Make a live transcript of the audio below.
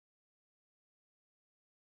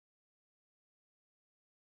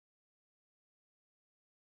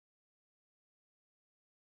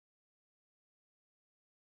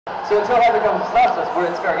So until Heather comes and stops us, we're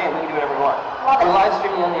at Scar Game. We can do whatever we want. We're live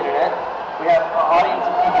streaming on the internet. We have an audience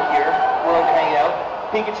of people here willing to hang out.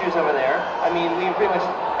 Pikachu's over there. I mean, we pretty much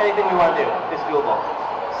anything we want to do is doable.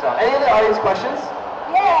 So, any other audience questions?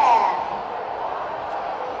 Yeah.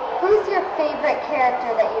 Who's your favorite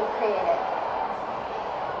character that you've created?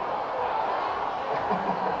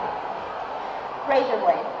 Razor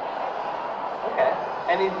Blade. Okay.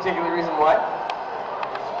 Any particular reason why?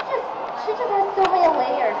 She just has so many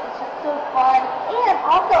layers. It's just so fun. And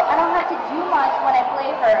also, I don't have to do much when I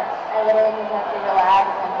play her. I literally just have to relax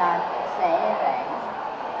and not say anything.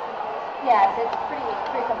 Yes, it's pretty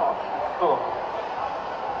simple. Cool.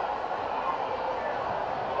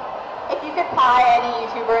 If you could pie any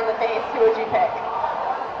YouTuber in the face, who would you pick?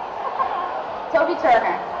 Toby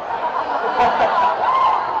Turner.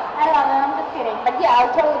 I love him, I'm just kidding. But yeah, I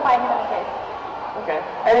would totally pie him in the face. Okay.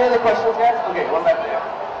 Any other questions, guys? Okay, one back there.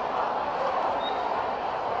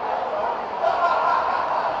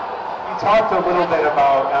 You talked a little bit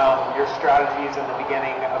about your strategies in the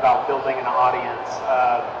beginning about building an audience.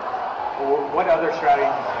 What other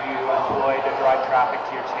strategies do you employ to drive traffic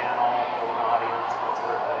to your channel, build an audience, that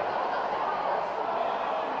sort of thing?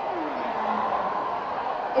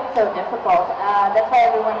 It's so difficult. That's why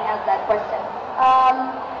everyone has that question.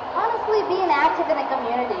 Honestly, being active in a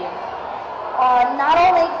community. Not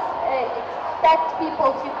only expect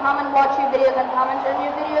people to come and watch your videos and comment on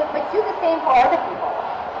your videos, but do the same for other people.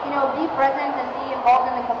 You know, be present and be involved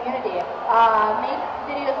in the community. Make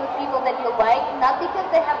videos with people that you like, not because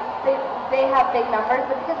they have big numbers,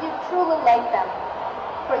 but because you truly like them.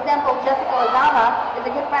 For example, Jessica Ozama is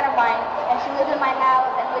a good friend of mine, and she lives in my house,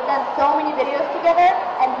 and we've done so many videos together,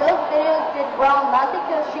 and those videos did well not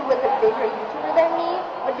because she was a bigger YouTuber than me,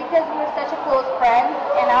 but because we were such a close friend,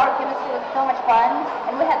 and our chemistry was so much fun,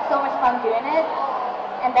 and we had so much fun doing it,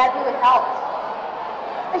 and that really helped.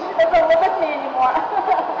 She doesn't live with me anymore.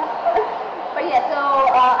 But yeah, so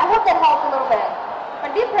I hope that helps a little bit.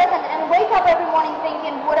 But be present and wake up every morning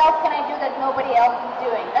thinking, what else can I do that nobody else is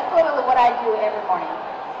doing? That's literally what I do every morning.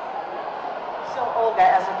 So Olga,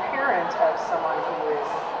 as a parent of someone who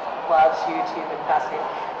loves YouTube and fascinated,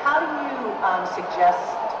 how do you suggest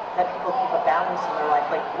that people keep a balance in their life?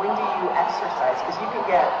 Like, when do you exercise? Because you can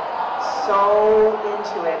get so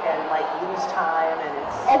into it and like lose time, and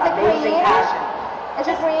it's amazing passion. As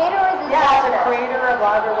a creator or as a as a creator, a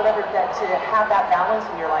blogger, whatever, that to have that balance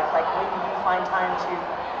in your life, like when do you find time to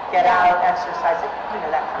get out, exercise, you know,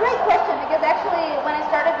 that kind Great of stuff. question, because actually when I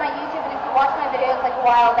started my YouTube, and if you watch my videos like a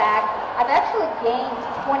while back, I've actually gained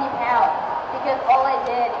 20 pounds because all I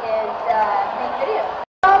did is make videos.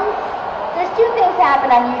 There's two things happen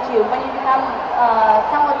on YouTube. When you become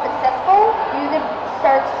somewhat successful, you either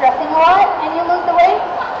start stressing a lot and you lose the weight.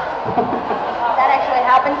 That actually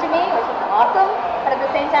happened to me, which was awesome. But at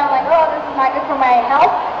the same time, I'm like, oh, this is not good for my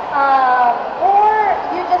health. Or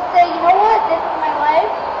you just say, you know what, this is my life.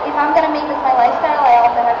 If I'm going to make this my lifestyle, I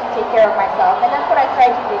also have to take care of myself. And that's what I try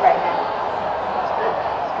to do right now. That's good.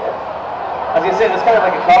 That's good. I was going to say, that's kind of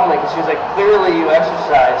like a compliment, because she's like, clearly you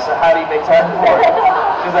exercise, so how do you make time for it?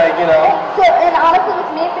 She's like, you know. So, and honestly,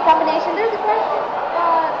 with me, it's a combination. It's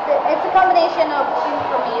a combination of,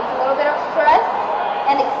 for me, it's a little bit of stress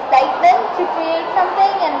and excitement to create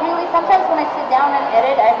something, and really sometimes when I sit down and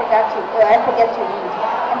edit, I forget to eat,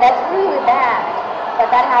 and that's really bad,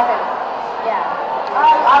 but that happens. Yeah.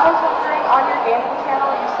 I was wondering, on your gaming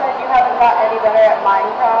channel, you said you haven't got any better at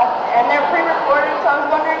Minecraft, and they're pre-recorded, so I was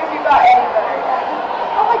wondering if you got any better yet.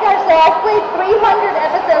 Oh my gosh, so I've played 300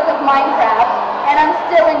 episodes of Minecraft, and I'm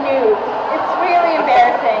still a noob. It's really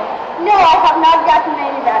embarrassing. No, I have not gotten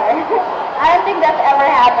any better. I don't think that's ever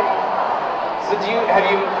happening. So have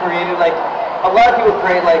you created, like, a lot of people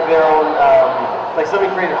create like their own, like somebody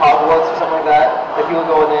created Hogwarts or something like that. Like people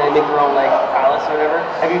go in there and make their own like palace or whatever.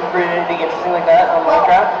 Have you created anything interesting like that on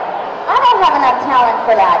Minecraft? I don't have enough talent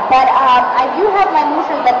for that, but I do have my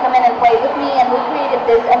mooshers that come in and play with me, and we created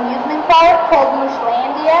this amusement park called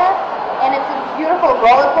Mooshlandia, and it's a beautiful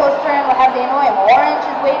roller coaster, and we have the annoying orange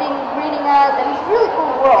is greeting us, and it's a really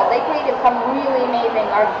cool world. They created some really amazing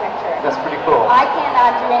architecture. That's pretty cool. I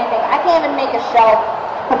cannot do anything. I can't even make a shelf.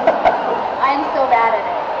 I'm so bad at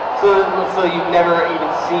it. So you've never even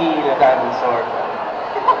seen a diamond sword?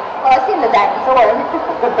 Well, I've seen the diamond sword.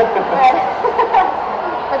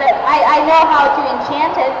 But I know how to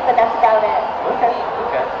enchant it, but that's about it. Okay,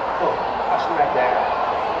 cool. Question right there.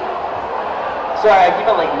 Sorry, I keep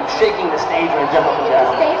on like shaking the stage when I jump up and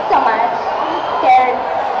down. You stage so much. I'm scared.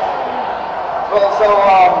 Well, so,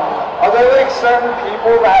 are there like certain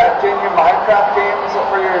people that get your Minecraft games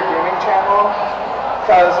for your gaming channel?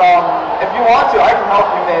 Because, if you want to, I can help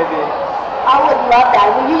you maybe. I would love that.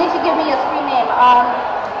 Well, you need to give me a screen name.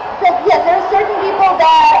 So yes, there are certain people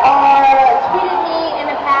that are tweeted me in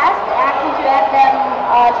the past, asking to add them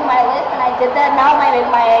to my list, and I did that. Now my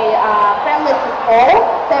friend list is full,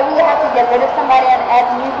 so I really have to get rid of somebody and add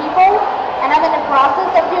new people. And I'm in the process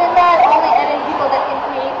of doing that, only adding people that can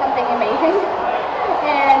create something amazing.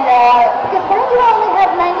 And because why do I only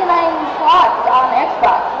have 99 slots on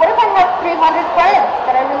Xbox? What if I have 300 friends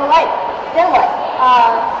that I really like? Then what?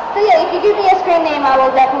 So yeah, if you give me a screen name, I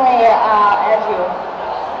will definitely add you.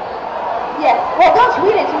 Yes. Well, don't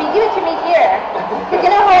tweet it to me. Give it to me here. Because you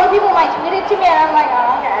know how many people might tweet it to me, and I'm like,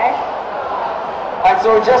 oh, okay. Alright,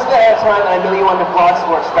 so we're just ahead of time, and I know you want to vlog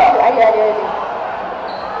sports stuff. I do.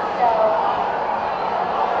 So,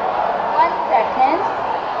 1 second.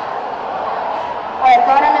 Alright, so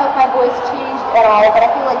I don't know if my voice changed at all, but I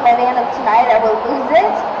feel like by the end of tonight I will lose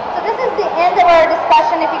it. So this is the end of our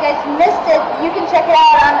discussion. If you guys missed it, you can check it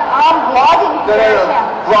out on vlogging. No,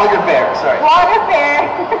 vloggerfair, sorry. Vloggerfair.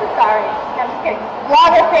 Sorry, I'm just kidding.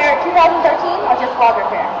 Vloggerfair 2013 or just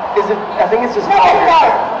Vloggerfair? I think it's just No,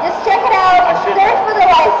 just check it out. Search for the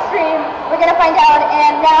live stream. We're gonna find out.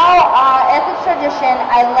 And now, as a tradition,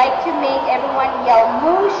 I like to make everyone yell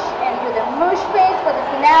moosh and do the moosh face for the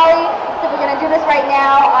finale. So we're gonna do this right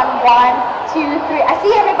now on 1, 2, 3. I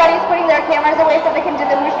see everybody's putting their cameras away so they can do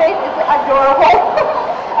the moosh face. It's adorable.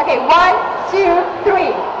 Okay, 1, 2,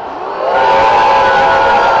 3.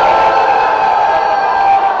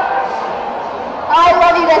 I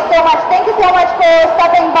love you guys so much. Thank you so much for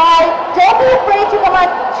stopping by. Don't be afraid to come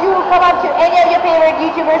up to any of your favorite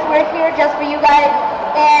YouTubers. We're here just for you guys.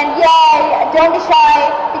 And yeah, don't be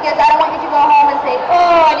shy, because I don't want you to go home and say,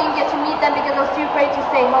 oh, I didn't get to meet them because I was too afraid to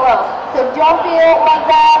say hello. So don't feel like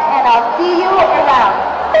that.